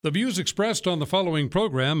The views expressed on the following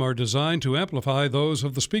program are designed to amplify those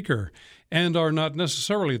of the speaker and are not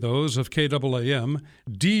necessarily those of KAAM,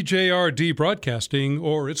 DJRD Broadcasting,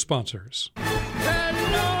 or its sponsors.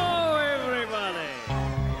 Hello, everybody!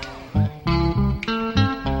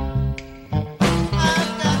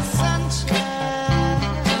 I've got sunshine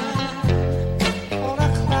on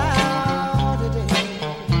a cloudy day.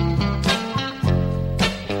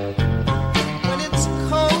 When it's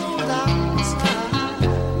cold outside,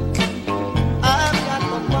 I've got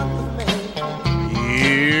the month of May.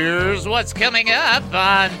 Here's what's coming up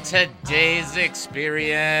on today's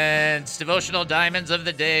experience. Devotional Diamonds of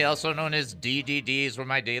the Day, also known as DDDs, where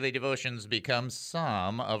my daily devotions become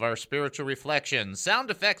some of our spiritual reflections. Sound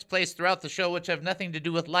effects placed throughout the show which have nothing to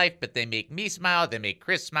do with life, but they make me smile, they make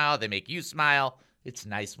Chris smile, they make you smile. It's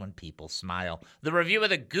nice when people smile. The review of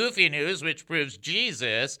the goofy news, which proves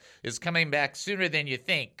Jesus is coming back sooner than you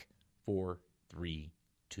think. 4, 3,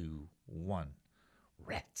 2, 1.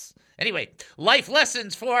 Rats. Anyway, life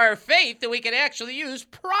lessons for our faith that we can actually use.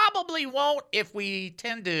 Probably won't if we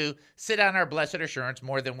tend to sit on our blessed assurance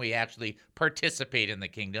more than we actually participate in the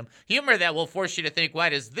kingdom. Humor that will force you to think, why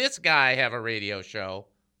does this guy have a radio show?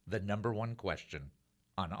 The number one question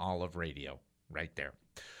on all of radio. Right there.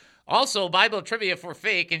 Also, Bible trivia for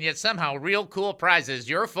fake and yet somehow real cool prizes,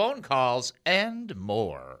 your phone calls, and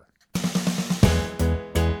more.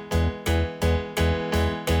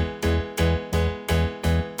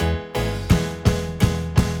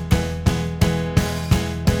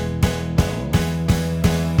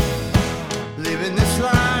 Living this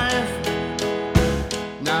life,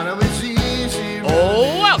 not always easy.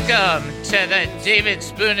 Welcome to the David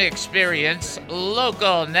Spoon Experience,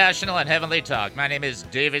 local, national, and heavenly talk. My name is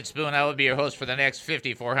David Spoon. I will be your host for the next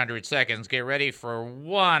 5,400 seconds. Get ready for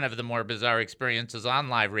one of the more bizarre experiences on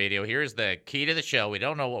live radio. Here's the key to the show. We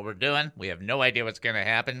don't know what we're doing. We have no idea what's going to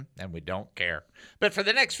happen, and we don't care. But for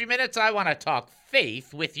the next few minutes, I want to talk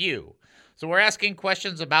faith with you. So we're asking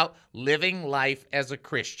questions about living life as a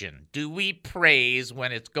Christian. Do we praise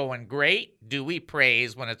when it's going great? Do we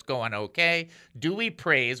praise when it's going okay? Do we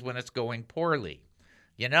praise when it's going poorly?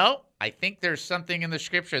 You know, I think there's something in the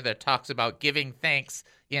scripture that talks about giving thanks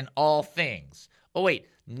in all things. Oh, wait,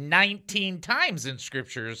 19 times in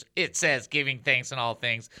scriptures it says giving thanks in all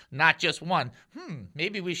things, not just one.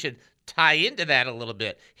 Maybe we should tie into that a little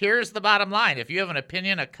bit. Here's the bottom line. If you have an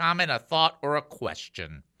opinion, a comment, a thought, or a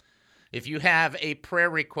question, if you have a prayer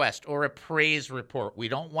request or a praise report, we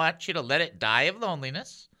don't want you to let it die of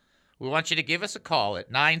loneliness. We want you to give us a call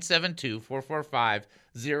at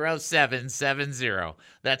 972-445-0770.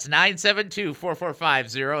 That's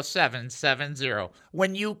 972-445-0770.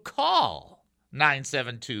 When you call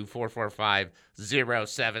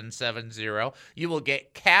 972-445-0770, you will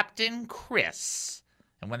get Captain Chris.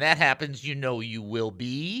 And when that happens, you know you will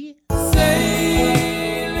be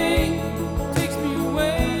Sailing takes me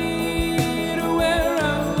away to where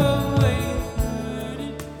I'm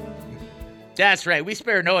away. That's right. We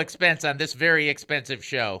spare no expense on this very expensive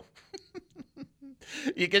show.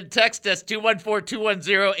 You can text us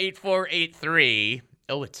 214-210-8483.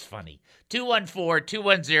 Oh, it's funny.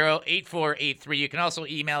 214-210-8483. You can also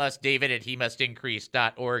email us,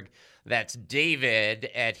 david@hemustincrease.org. That's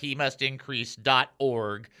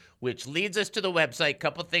david@hemustincrease.org, which leads us to the website.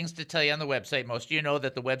 Couple things to tell you on the website. Most of you know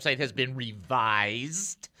that the website has been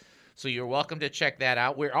revised, so you're welcome to check that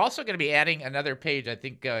out. We're also going to be adding another page, I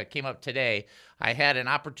think came up today. I had an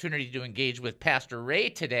opportunity to engage with Pastor Ray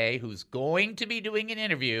today, who's going to be doing an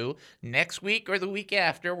interview next week or the week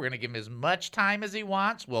after. We're going to give him as much time as he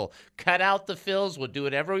wants. We'll cut out the fills. We'll do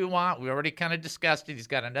whatever we want. We already kind of discussed it. He's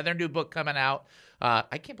got another new book coming out.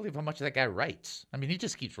 I can't believe how much that guy writes. I mean, he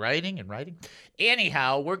just keeps writing and writing.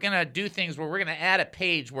 Anyhow, we're going to do things where we're going to add a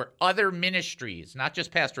page where other ministries, not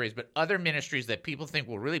just Pastor Ray's, but other ministries that people think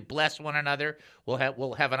will really bless one another, we'll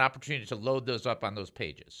have an opportunity to load those up on those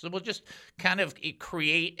pages. So we'll just kind of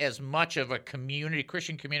create as much of a community,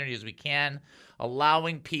 Christian community as we can,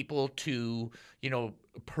 allowing people to,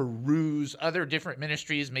 peruse other different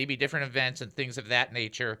ministries, maybe different events and things of that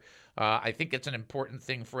nature. I think it's an important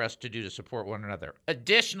thing for us to do to support one another.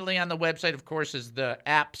 Additionally, on the website, of course, is the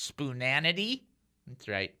app Spoonanity. That's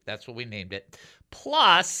right. That's what we named it.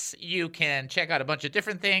 Plus, you can check out a bunch of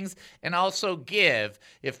different things and also give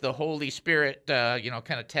if the Holy Spirit, kind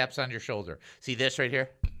of taps on your shoulder. See this right here?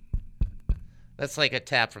 That's like a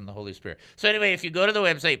tap from the Holy Spirit. So anyway, if you go to the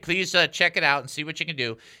website, please check it out and see what you can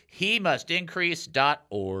do.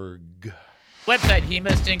 HeMustIncrease.org. Website,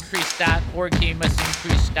 HeMustIncrease.org,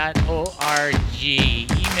 HeMustIncrease.org.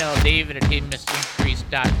 Email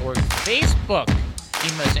David@HeMustIncrease.org. Facebook, He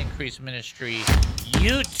Must Increase Ministry.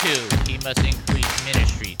 YouTube, He Must Increase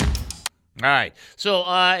ministry. All right. So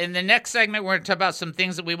in the next segment, we're going to talk about some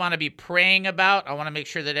things that we want to be praying about. I want to make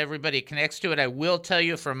sure that everybody connects to it. I will tell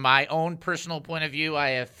you from my own personal point of view, I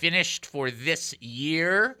have finished for this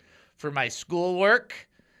year for my schoolwork.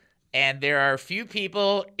 And there are a few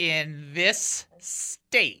people in this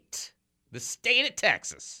state, the state of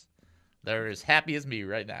Texas, that are as happy as me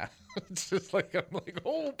right now. It's just like, I'm like,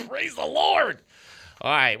 oh, praise the Lord.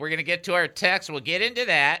 All right, we're going to get to our text. We'll get into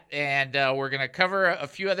that, and we're going to cover a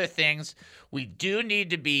few other things. We do need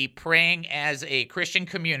to be praying as a Christian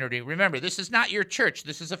community. Remember, this is not your church.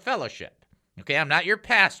 This is a fellowship. Okay, I'm not your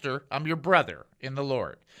pastor. I'm your brother in the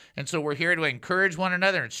Lord. And so we're here to encourage one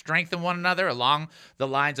another and strengthen one another along the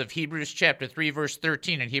lines of Hebrews chapter 3, verse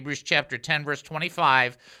 13 and Hebrews chapter 10, verse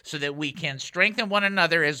 25, so that we can strengthen one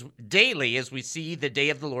another as daily as we see the day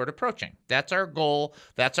of the Lord approaching. That's our goal.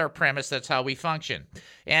 That's our premise. That's how we function.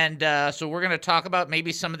 And so we're going to talk about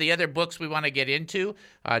maybe some of the other books we want to get into.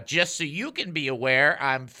 Just so you can be aware,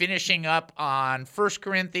 I'm finishing up on 1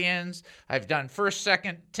 Corinthians. I've done 1st,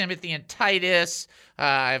 2nd Timothy, and Titus.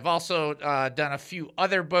 I've also done a few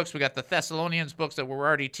other books. We got the Thessalonians books that we're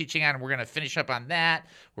already teaching on, and we're going to finish up on that.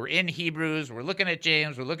 We're in Hebrews. We're looking at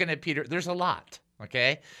James. We're looking at Peter. There's a lot,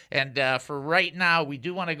 okay? And for right now, we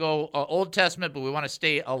do want to go Old Testament, but we want to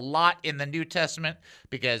stay a lot in the New Testament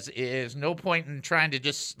because there's no point in trying to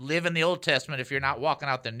just live in the Old Testament if you're not walking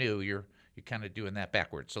out the New. You're kind of doing that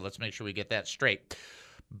backwards. So let's make sure we get that straight.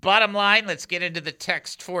 Bottom line, let's get into the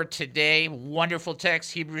text for today. Wonderful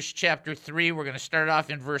text, Hebrews chapter 3. We're going to start off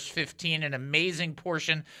in verse 15, an amazing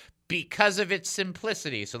portion because of its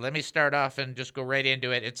simplicity. So let me start off and just go right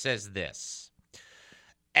into it. It says this.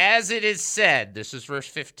 As it is said, this is verse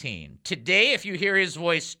 15, today if you hear his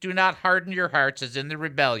voice, do not harden your hearts as in the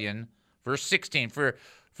rebellion. Verse 16, for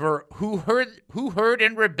who heard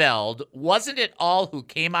and rebelled, wasn't it all who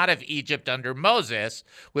came out of Egypt under Moses,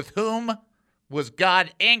 with whom was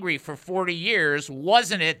God angry for 40 years?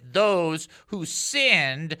 Wasn't it those who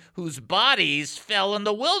sinned, whose bodies fell in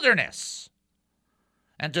the wilderness,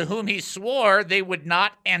 and to whom he swore they would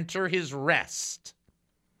not enter his rest?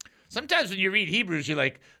 Sometimes when you read Hebrews, you're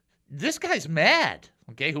like, this guy's mad.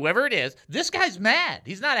 Okay, whoever it is, this guy's mad.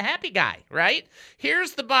 He's not a happy guy, right?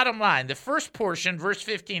 Here's the bottom line. The first portion, verse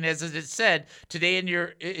 15, as it said, today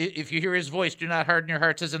if you hear his voice, do not harden your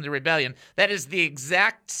hearts as in the rebellion. That is the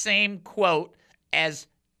exact same quote as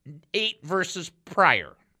 8 verses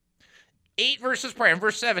prior. 8 verses prior. In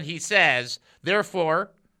verse 7, he says,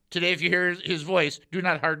 therefore, today if you hear his voice, do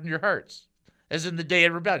not harden your hearts, as in the day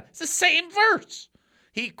of rebellion. It's the same verse.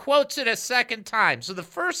 He quotes it a second time. So the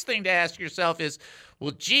first thing to ask yourself is,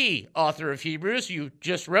 well, gee, author of Hebrews, you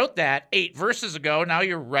just wrote that 8 verses ago. Now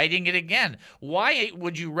you're writing it again. Why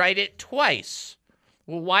would you write it twice?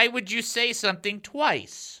 Well, why would you say something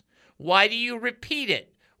twice? Why do you repeat it?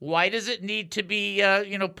 Why does it need to be,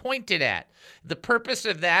 pointed at? The purpose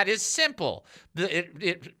of that is simple.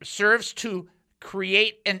 It serves to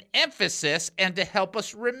create an emphasis and to help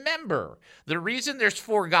us remember. The reason there's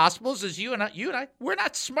 4 gospels is you and I, we're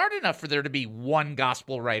not smart enough for there to be one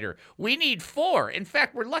gospel writer. We need 4. In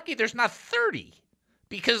fact, we're lucky there's not 30.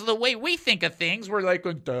 Because the way we think of things, we're like,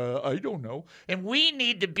 I don't know. And we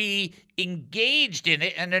need to be engaged in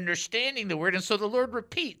it and understanding the word. And so the Lord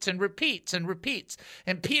repeats and repeats and repeats.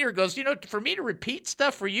 And Peter goes, for me to repeat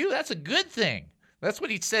stuff for you, that's a good thing. That's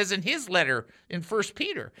what he says in his letter in 1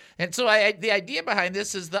 Peter. And so the idea behind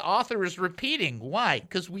this is the author is repeating. Why?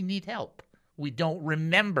 Because we need help. We don't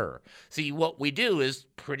remember. See, what we do is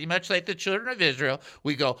pretty much like the children of Israel.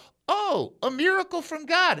 We go, oh, a miracle from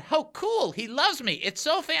God. How cool. He loves me. It's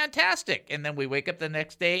so fantastic. And then we wake up the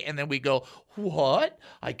next day and then we go, what?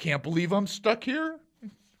 I can't believe I'm stuck here.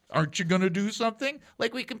 Aren't you going to do something?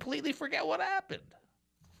 Like we completely forget what happened.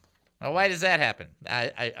 Now, why does that happen?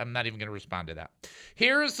 I'm not even going to respond to that.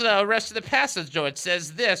 Here's the rest of the passage, though. It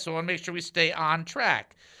says this, so I want to make sure we stay on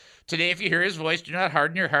track. Today, if you hear his voice, do not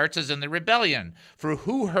harden your hearts as in the rebellion. For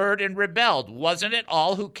who heard and rebelled? Wasn't it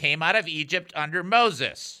all who came out of Egypt under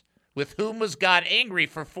Moses? With whom was God angry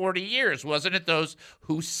for 40 years? Wasn't it those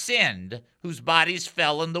who sinned, whose bodies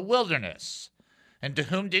fell in the wilderness? And to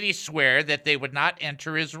whom did he swear that they would not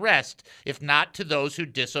enter his rest, if not to those who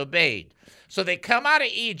disobeyed? So they come out of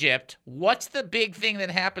Egypt. What's the big thing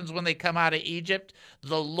that happens when they come out of Egypt?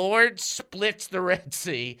 The Lord splits the Red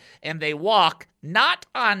Sea, and they walk not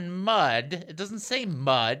on mud. It doesn't say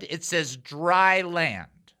mud. It says dry land.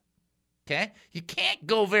 Okay? You can't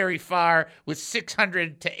go very far with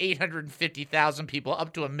 600 to 850,000 people,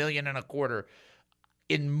 up to 1.25 million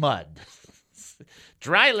in mud.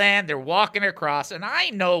 Dry land, they're walking across, and I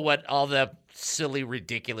know what all the silly,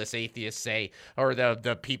 ridiculous atheists say, or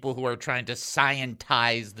the people who are trying to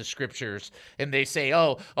scientize the scriptures, and they say,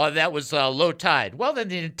 oh, that was low tide. Well, then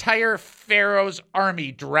the entire Pharaoh's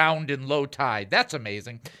army drowned in low tide. That's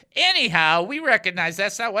amazing. Anyhow, we recognize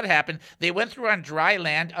that's not what happened. They went through on dry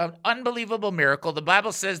land, an unbelievable miracle. The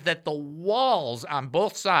Bible says that the walls on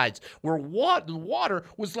both sides were water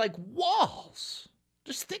was like walls.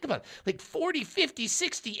 Just think about it, like 40, 50,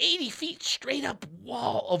 60, 80 feet straight up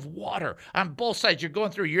wall of water on both sides. You're going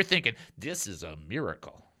through, you're thinking, this is a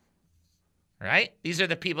miracle, right? These are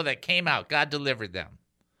the people that came out. God delivered them,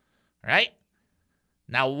 right?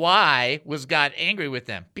 Now, why was God angry with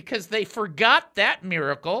them? Because they forgot that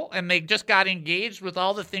miracle and they just got engaged with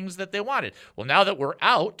all the things that they wanted. Well, now that we're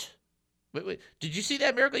out, wait, did you see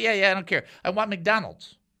that miracle? Yeah, I don't care. I want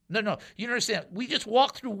McDonald's. No, you don't understand. We just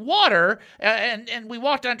walked through water and we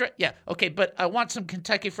walked on dry. Yeah, okay, but I want some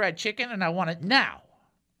Kentucky Fried Chicken and I want it now.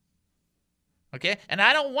 Okay, and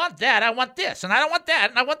I don't want that. I want this, and I don't want that,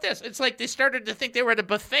 and I want this. It's like they started to think they were at a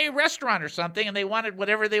buffet restaurant or something and they wanted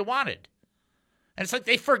whatever they wanted. And it's like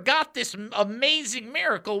they forgot this amazing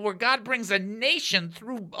miracle where God brings a nation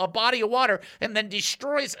through a body of water and then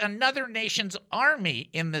destroys another nation's army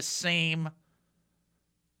in the same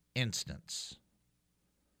instance.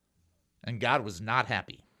 And God was not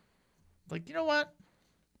happy. Like, you know what?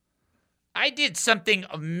 I did something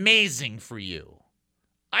amazing for you.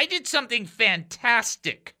 I did something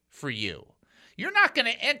fantastic for you. You're not going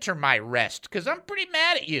to enter my rest because I'm pretty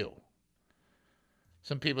mad at you.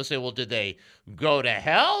 Some people say, well, did they go to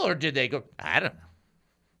hell or did they go? I don't know.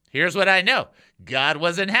 Here's what I know. God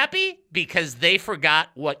wasn't happy because they forgot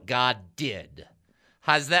what God did.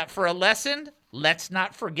 How's that for a lesson? Let's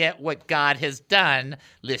not forget what God has done,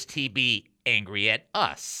 lest he be angry at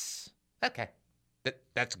us. Okay,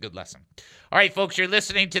 that's a good lesson. All right, folks, you're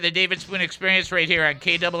listening to the David Spoon Experience right here on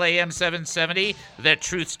KAAM 770, the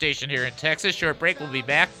truth station here in Texas. Short break, we'll be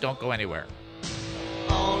back. Don't go anywhere.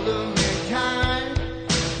 All of mankind,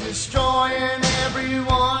 destroying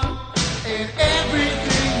everyone and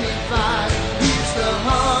everything he finds. He's the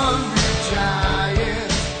hungry giant.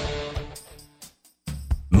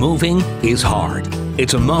 Moving is hard.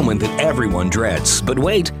 It's a moment that everyone dreads. But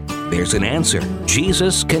wait, there's an answer.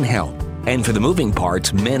 Jesus can help. And for the moving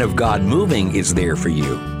parts, Men of God Moving is there for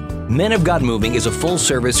you. Men of God Moving is a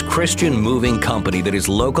full-service Christian moving company that is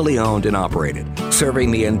locally owned and operated, serving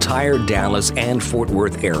the entire Dallas and Fort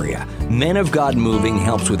Worth area. Men of God Moving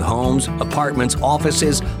helps with homes, apartments,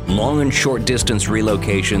 offices, long and short distance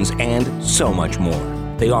relocations, and so much more.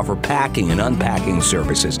 They offer packing and unpacking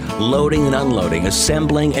services, loading and unloading,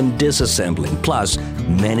 assembling and disassembling, plus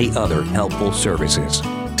many other helpful services.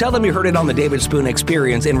 Tell them you heard it on the David Spoon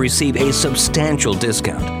Experience and receive a substantial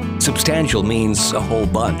discount. Substantial means a whole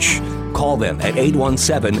bunch. Call them at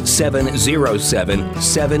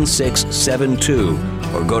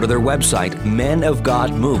 817-707-7672 or go to their website,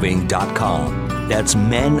 menofgodmoving.com. That's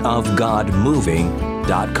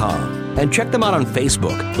menofgodmoving.com. And check them out on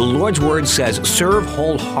Facebook. The Lord's Word says, serve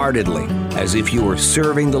wholeheartedly, as if you were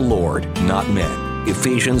serving the Lord, not men.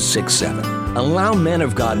 Ephesians 6:7. Allow Men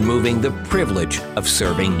of God Moving the privilege of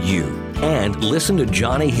serving you. And listen to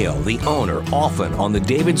Johnny Hill, the owner, often on the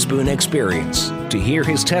David Spoon Experience. To hear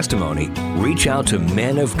his testimony, reach out to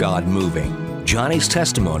Men of God Moving. Johnny's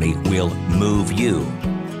testimony will move you.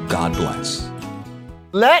 God bless.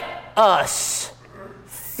 Let us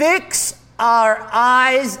fix our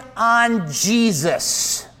eyes on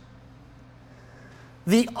Jesus,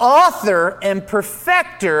 the author and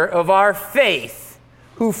perfecter of our faith,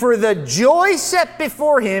 who for the joy set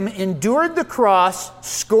before him endured the cross,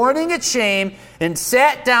 scorning its shame, and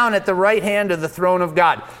sat down at the right hand of the throne of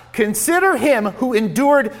God. Consider him who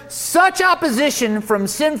endured such opposition from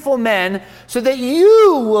sinful men, so that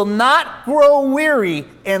you will not grow weary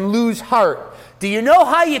and lose heart. Do you know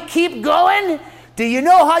how you keep going? Do you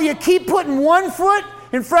know how you keep putting one foot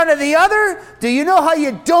in front of the other? Do you know how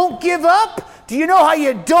you don't give up? Do you know how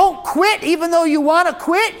you don't quit even though you want to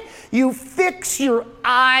quit? You fix your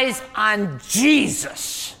eyes on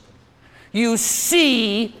Jesus. You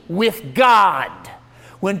see with God.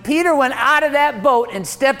 When Peter went out of that boat and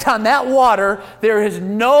stepped on that water, there is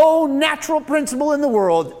no natural principle in the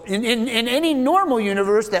world, in any normal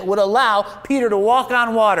universe, that would allow Peter to walk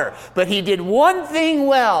on water. But he did one thing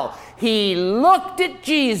well. He looked at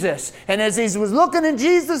Jesus. And as he was looking at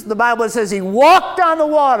Jesus, the Bible says he walked on the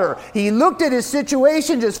water. He looked at his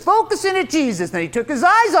situation, just focusing at Jesus. Then he took his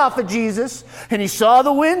eyes off of Jesus, and he saw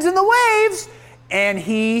the winds and the waves, and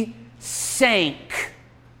he sank.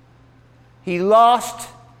 He lost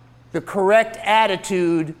the correct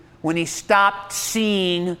attitude when he stopped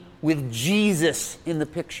seeing with Jesus in the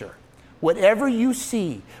picture. Whatever you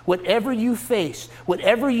see, whatever you face,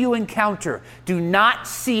 whatever you encounter, do not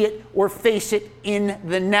see it or face it in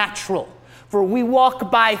the natural. For we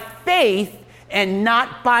walk by faith and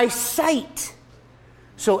not by sight.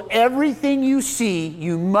 So everything you see,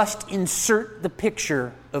 you must insert the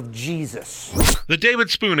picture of Jesus. The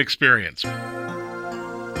David Spoon Experience.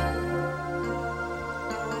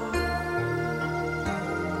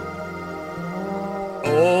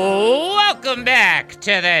 Welcome back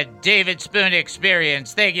to the David Spoon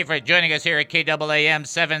Experience. Thank you for joining us here at KAAM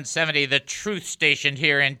 770, the truth station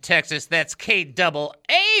here in Texas. That's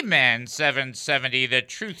KAAM 770, the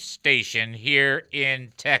truth station here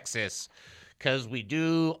in Texas. Because we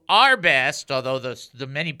do our best, although the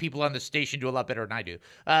many people on the station do a lot better than I do,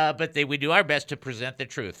 but we do our best to present the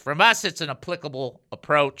truth. From us, it's an applicable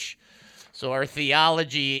approach. So our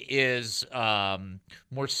theology is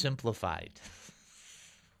more simplified.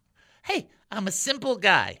 Hey, I'm a simple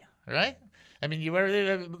guy, right? I mean, you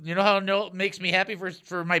know how it makes me happy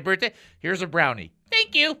for my birthday? Here's a brownie.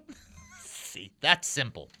 Thank you. See, that's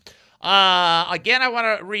simple. Again, I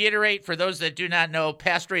want to reiterate for those that do not know,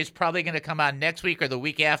 Pastor Ray is probably going to come on next week or the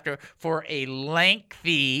week after for a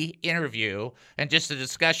lengthy interview and just a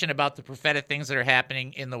discussion about the prophetic things that are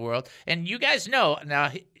happening in the world. And you guys know, now,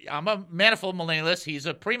 I'm a manifold millennialist. He's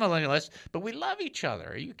a premillennialist, but we love each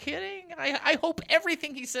other. Are you kidding? I hope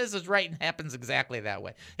everything he says is right and happens exactly that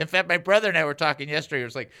way. In fact, my brother and I were talking yesterday. It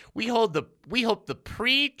was like, we hope the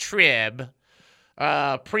pre-trib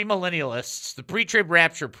premillennialists, the pre-trib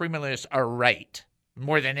rapture premillennialists are right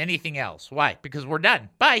more than anything else. Why? Because we're done.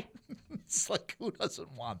 Bye. It's like, who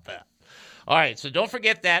doesn't want that? All right, so don't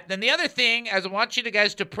forget that. Then the other thing, I want you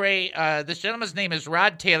guys to pray. This gentleman's name is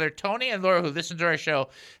Rod Taylor. Tony and Laura, who listen to our show,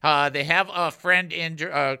 they have a friend in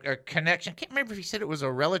a connection. I can't remember if he said it was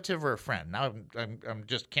a relative or a friend. Now I'm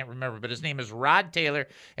just can't remember. But his name is Rod Taylor,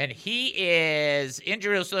 and he is in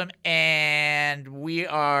Jerusalem, and we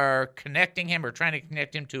are connecting him or trying to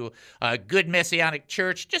connect him to a good Messianic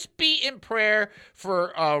church. Just be in prayer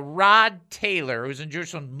for Rod Taylor, who's in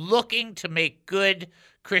Jerusalem, looking to make good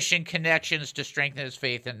Christian connections to strengthen his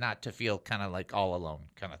faith and not to feel kind of like all alone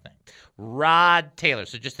kind of thing. Rod Taylor.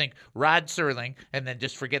 So just think Rod Serling and then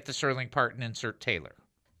just forget the Serling part and insert Taylor.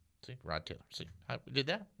 See, Rod Taylor. See how we did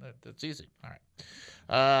that? That's easy. All right.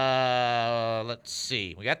 Let's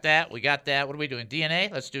see. We got that. What are we doing?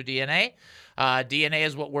 DNA? Let's do DNA. DNA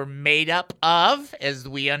is what we're made up of, as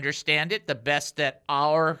we understand it, the best that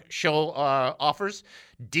our show offers.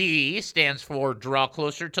 D stands for draw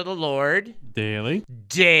closer to the Lord. Daily.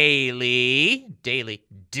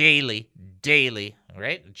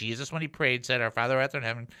 Right? Jesus, when he prayed, said, Our Father who art in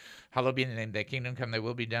heaven, hallowed be thy name. Thy kingdom come, thy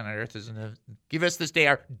will be done on earth as in heaven. Give us this day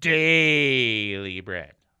our daily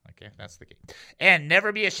bread. Okay, that's the key. And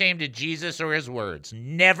never be ashamed of Jesus or his words.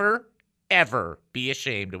 Never, ever be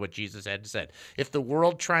ashamed of what Jesus had said. If the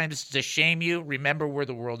world tries to shame you, remember where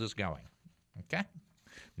the world is going. Okay?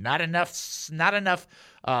 Not enough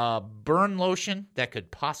burn lotion that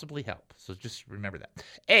could possibly help. So just remember that.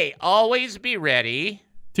 A, always be ready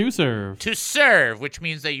To serve. to serve, which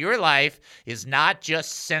means that your life is not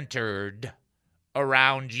just centered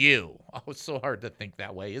around you. Oh, it's so hard to think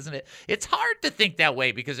that way, isn't it? It's hard to think that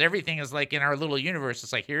way because everything is like in our little universe.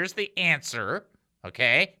 It's like, here's the answer.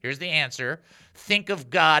 Okay, here's the answer. Think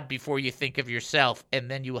of God before you think of yourself,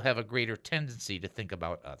 and then you will have a greater tendency to think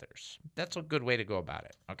about others. That's a good way to go about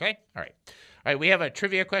it. Okay? All right, we have a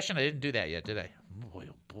trivia question. I didn't do that yet, did I? Boy,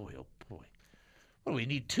 oh boy, oh boy. What, do we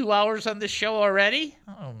need 2 hours on this show already?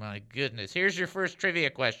 Oh, my goodness. Here's your first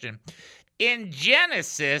trivia question. In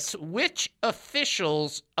Genesis, which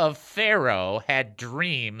officials of Pharaoh had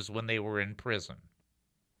dreams when they were in prison?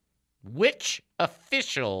 Which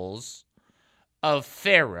officials of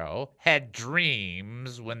Pharaoh had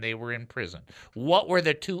dreams when they were in prison? What were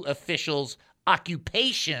the two officials'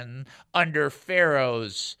 occupation under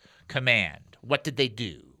Pharaoh's command? What did they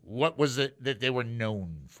do? What was it that they were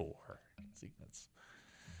known for? See, that's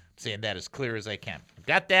saying that as clear as I can.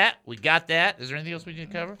 Got that? We got that. Is there anything else we need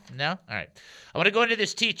to cover? No? All right. I want to go into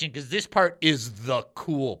this teaching because this part is the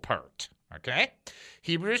cool part. Okay?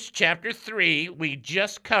 Hebrews chapter 3, we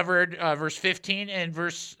just covered verse 15 and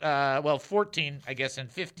verse, 14, I guess, and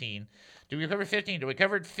 15. Did we cover 15? We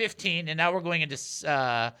covered 15, and now we're going into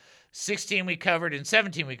 16 we covered, and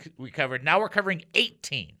 17 we covered. Now we're covering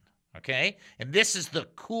 18, okay? And this is the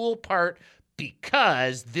cool part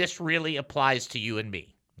because this really applies to you and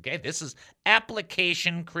me. Okay, this is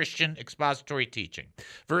application Christian expository teaching.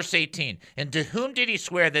 Verse 18, and to whom did he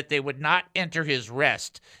swear that they would not enter his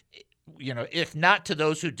rest? if not to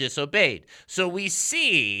those who disobeyed. So we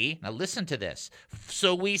see, now listen to this.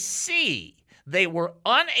 So we see they were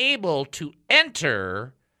unable to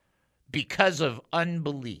enter because of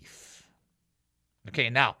unbelief. Okay,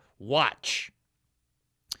 now watch.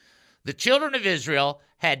 The children of Israel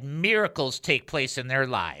had miracles take place in their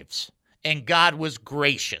lives, and God was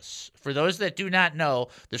gracious. For those that do not know,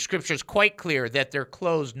 the scripture is quite clear that their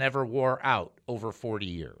clothes never wore out over 40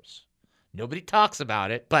 years. Nobody talks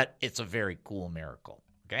about it, but it's a very cool miracle.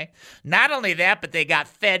 Okay? Not only that, but they got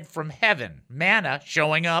fed from heaven. Manna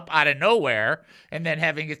showing up out of nowhere and then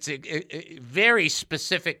having its a very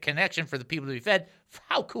specific connection for the people to be fed.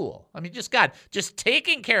 How cool. I mean, just God, just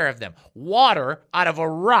taking care of them. Water out of a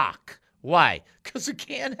rock. Why? Because it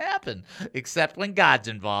can't happen except when God's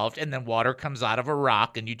involved, and then water comes out of a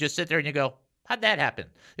rock, and you just sit there and you go, how'd that happen?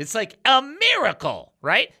 It's like a miracle,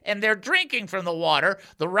 right? And they're drinking from the water.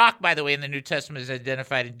 The rock, by the way, in the New Testament is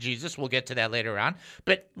identified in Jesus. We'll get to that later on.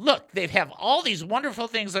 But look, they have all these wonderful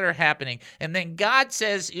things that are happening. And then God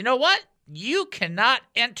says, you know what? You cannot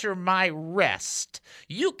enter my rest.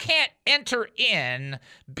 You can't enter in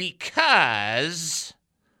because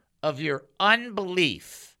of your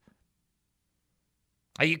unbelief.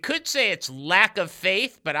 You could say it's lack of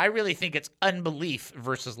faith, but I really think it's unbelief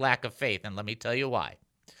versus lack of faith, and let me tell you why.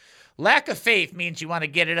 Lack of faith means you want to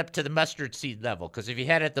get it up to the mustard seed level, because if you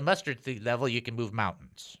had it at the mustard seed level, you can move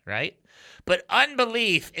mountains, right? But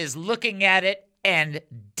unbelief is looking at it and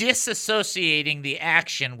disassociating the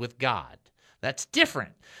action with God. That's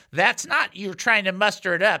different. That's not you trying to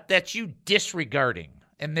muster it up. That's you disregarding.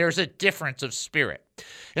 And there's a difference of spirit.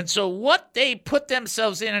 And so what they put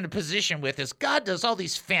themselves in a position with is God does all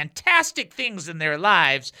these fantastic things in their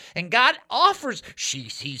lives, and God offers,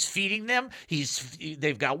 he's feeding them,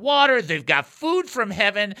 they've got water, they've got food from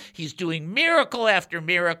heaven, he's doing miracle after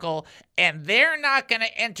miracle, and they're not going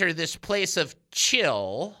to enter this place of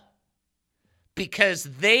chill because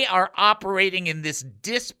they are operating in this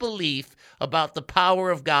disbelief about the power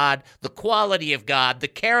of God, the quality of God, the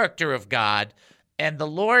character of God. And the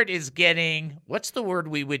Lord is getting, what's the word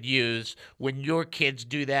we would use when your kids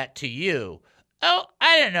do that to you? Oh,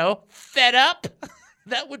 I don't know, fed up?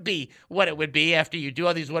 That would be what it would be after you do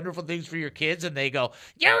all these wonderful things for your kids and they go,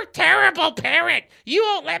 you're a terrible parent. You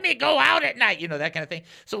won't let me go out at night. That kind of thing.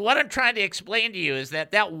 So what I'm trying to explain to you is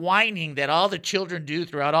that whining that all the children do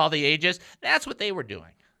throughout all the ages, that's what they were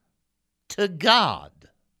doing to God.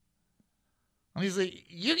 And he's like,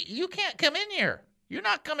 you can't come in here. You're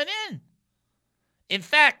not coming in. In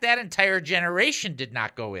fact, that entire generation did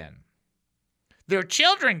not go in. Their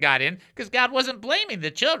children got in because God wasn't blaming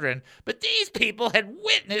the children, but these people had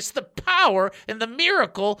witnessed the power and the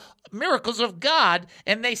miracles of God,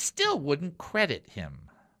 and they still wouldn't credit him.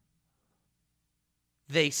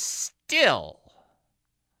 They still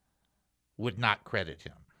would not credit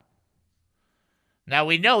him. Now,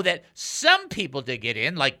 we know that some people did get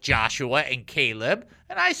in, like Joshua and Caleb,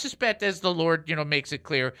 and I suspect as the Lord, makes it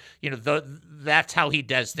clear, that's how he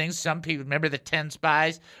does things. Some people, remember the 10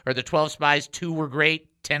 spies or the 12 spies, 2 were great,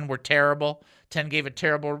 10 were terrible. 10 gave a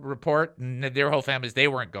terrible report, and their whole families, they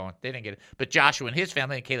weren't going. They didn't get it. But Joshua and his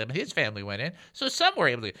family and Caleb and his family went in, so some were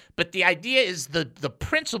able to. But the idea is the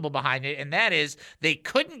principle behind it, and that is they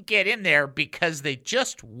couldn't get in there because they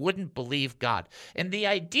just wouldn't believe God. And the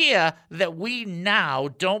idea that we now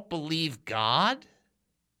don't believe God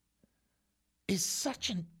is such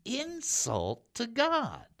an insult to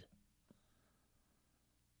God.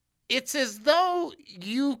 It's as though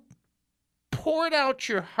you poured out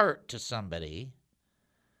your heart to somebody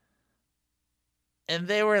and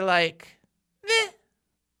they were like,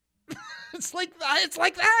 meh. It's like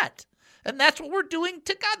that. And that's what we're doing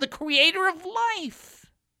to God, the creator of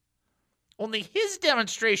life. Only his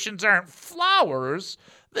demonstrations aren't flowers.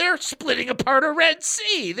 They're splitting apart a Red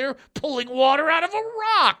Sea. They're pulling water out of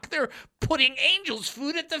a rock. They're putting angels'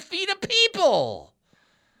 food at the feet of people.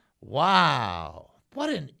 Wow. What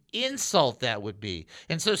an insult that would be.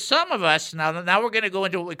 And so some of us, now we're going to go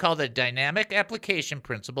into what we call the dynamic application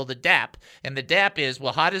principle, the DAP. And the DAP is,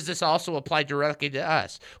 well, how does this also apply directly to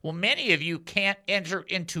us? Well, many of you can't enter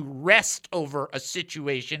into rest over a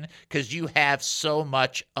situation because you have so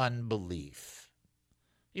much unbelief.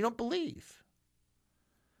 You don't believe.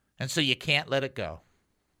 And so you can't let it go.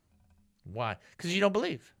 Why? Because you don't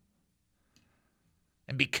believe.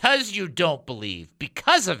 And because you don't believe,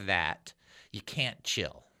 because of that, you can't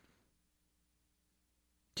chill.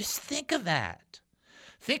 Just think of that.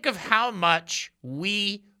 Think of how much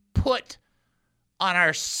we put on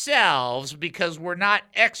ourselves because we're not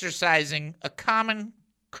exercising a common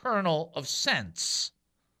kernel of sense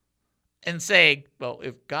and saying, well,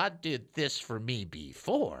 if God did this for me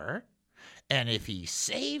before, And if he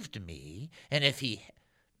saved me, and if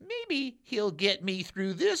maybe he'll get me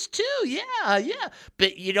through this too. Yeah.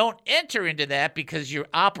 But you don't enter into that because you're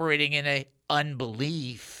operating in a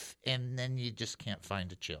unbelief, and then you just can't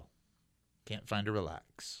find a chill. Can't find a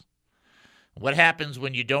relax. What happens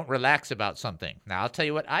when you don't relax about something? Now, I'll tell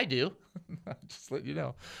you what I do. Just let you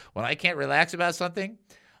know. When I can't relax about something,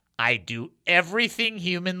 I do everything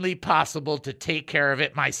humanly possible to take care of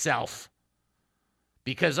it myself.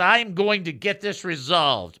 Because I'm going to get this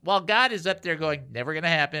resolved. While God is up there going, never going to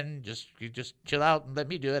happen. You just chill out and let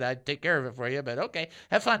me do it. I'd take care of it for you, but okay,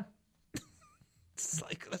 have fun. It's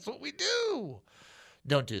like, that's what we do.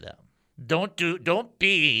 Don't do that. Don't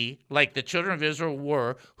be like the children of Israel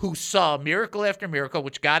were, who saw miracle after miracle,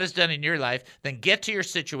 which God has done in your life, then get to your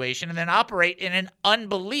situation and then operate in an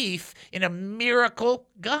unbelief in a miracle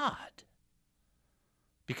God.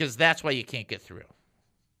 Because that's why you can't get through.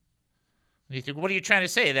 And you think, what are you trying to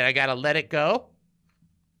say? That I got to let it go?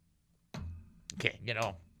 Okay,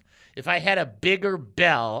 if I had a bigger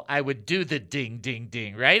bell, I would do the ding, ding,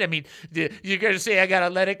 ding, right? I mean, you're going to say I got to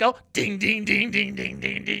let it go? Ding, ding, ding, ding, ding,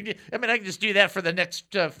 ding, ding. I mean, I can just do that for the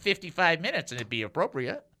next 55 minutes and it'd be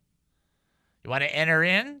appropriate. You want to enter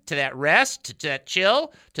in to that rest, to that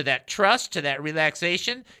chill, to that trust, to that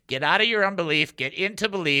relaxation. Get out of your unbelief, get into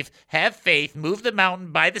belief, have faith, move the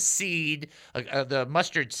mountain by the seed, the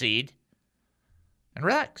mustard seed, and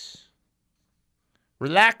relax.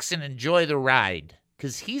 Relax and enjoy the ride.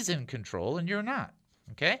 Because he's in control and you're not.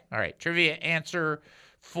 Okay? All right. Trivia answer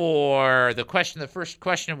for the first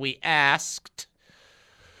question we asked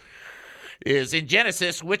is, in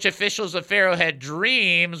Genesis, which officials of Pharaoh had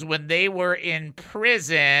dreams when they were in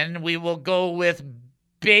prison? We will go with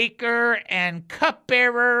baker and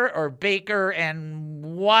cupbearer, or baker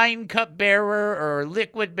and wine cupbearer, or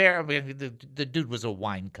liquid bearer. I mean, the dude was a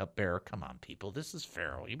wine cupbearer. Come on, people. This is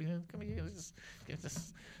Pharaoh.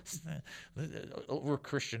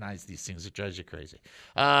 Over-Christianize these things. It drives you crazy.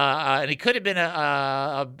 And he could have been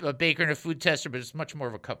a baker and a food tester, but it's much more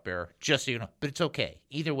of a cupbearer, just so you know. But it's okay.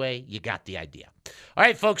 Either way, you got the idea. All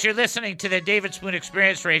right, folks, you're listening to the David Spoon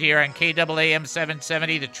Experience right here on KAAM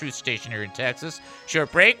 770, the truth station here in Texas.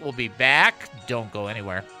 Short break. We'll be back. Don't go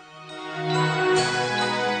anywhere.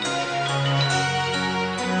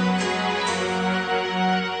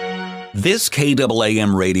 This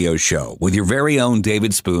KAAM radio show with your very own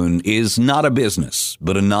David Spoon is not a business,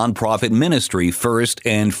 but a nonprofit ministry first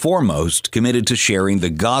and foremost committed to sharing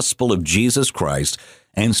the gospel of Jesus Christ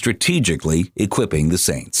and strategically equipping the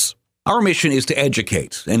saints. Our mission is to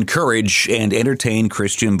educate, encourage, and entertain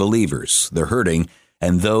Christian believers, the hurting,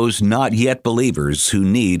 and those not yet believers who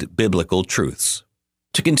need biblical truths.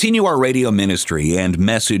 To continue our radio ministry and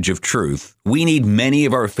message of truth, we need many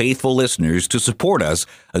of our faithful listeners to support us,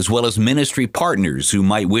 as well as ministry partners who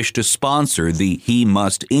might wish to sponsor the He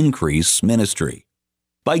Must Increase ministry.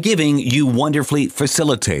 By giving, you wonderfully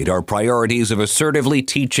facilitate our priorities of assertively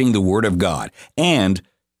teaching the Word of God, and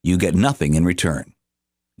you get nothing in return.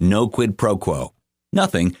 No quid pro quo.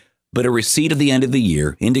 Nothing but a receipt at the end of the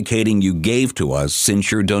year indicating you gave to us,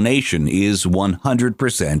 since your donation is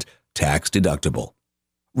 100% tax deductible.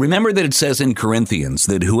 Remember that it says in Corinthians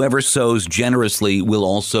that whoever sows generously will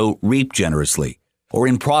also reap generously. Or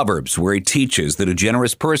in Proverbs, where it teaches that a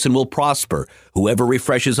generous person will prosper. Whoever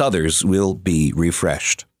refreshes others will be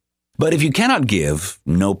refreshed. But if you cannot give,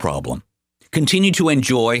 no problem. Continue to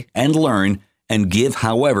enjoy and learn and give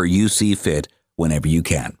however you see fit whenever you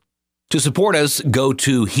can. To support us, go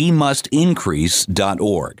to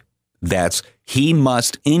HeMustIncrease.org. That's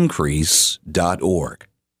HeMustIncrease.org.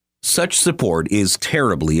 Such support is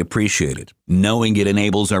terribly appreciated, knowing it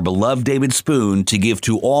enables our beloved David Spoon to give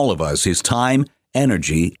to all of us his time,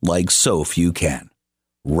 energy, like so few can.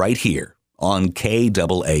 Right here on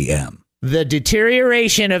KAAM. The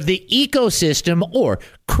deterioration of the ecosystem, or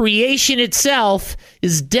creation itself,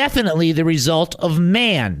 is definitely the result of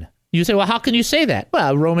man. You say, well, how can you say that?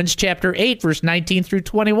 Well, Romans chapter 8, verse 19 through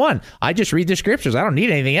 21. I just read the scriptures. I don't need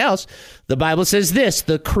anything else. The Bible says this: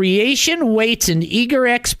 the creation waits in eager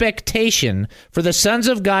expectation for the sons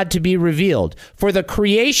of God to be revealed. For the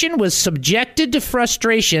creation was subjected to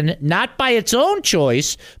frustration, not by its own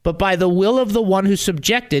choice, but by the will of the one who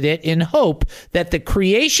subjected it, in hope that the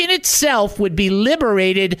creation itself would be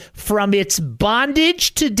liberated from its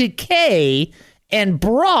bondage to decay and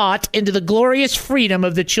brought into the glorious freedom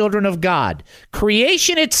of the children of God.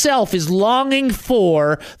 Creation itself is longing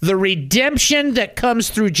for the redemption that comes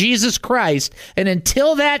through Jesus Christ, and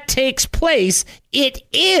until that takes place, it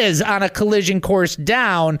is on a collision course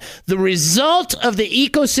down. The result of the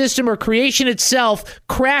ecosystem or creation itself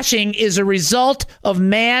crashing is a result of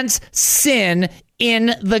man's sin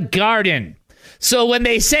in the garden. So when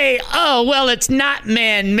they say, oh, well, it's not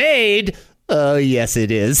man-made, oh, yes,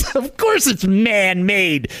 it is. Of course it's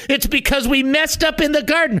man-made. It's because we messed up in the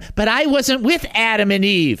garden. But I wasn't with Adam and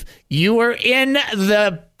Eve. You were in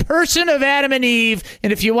the person of Adam and Eve,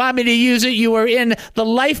 and if you want me to use it, you were in the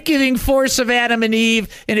life-giving force of Adam and Eve,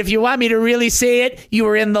 and if you want me to really say it, you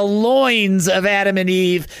were in the loins of Adam and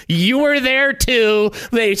Eve. You were there too.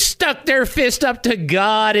 They stuck their fist up to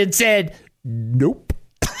God and said, nope.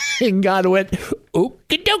 And God went,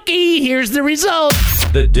 okie dokie, here's the result.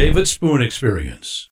 The David Spoon Experience.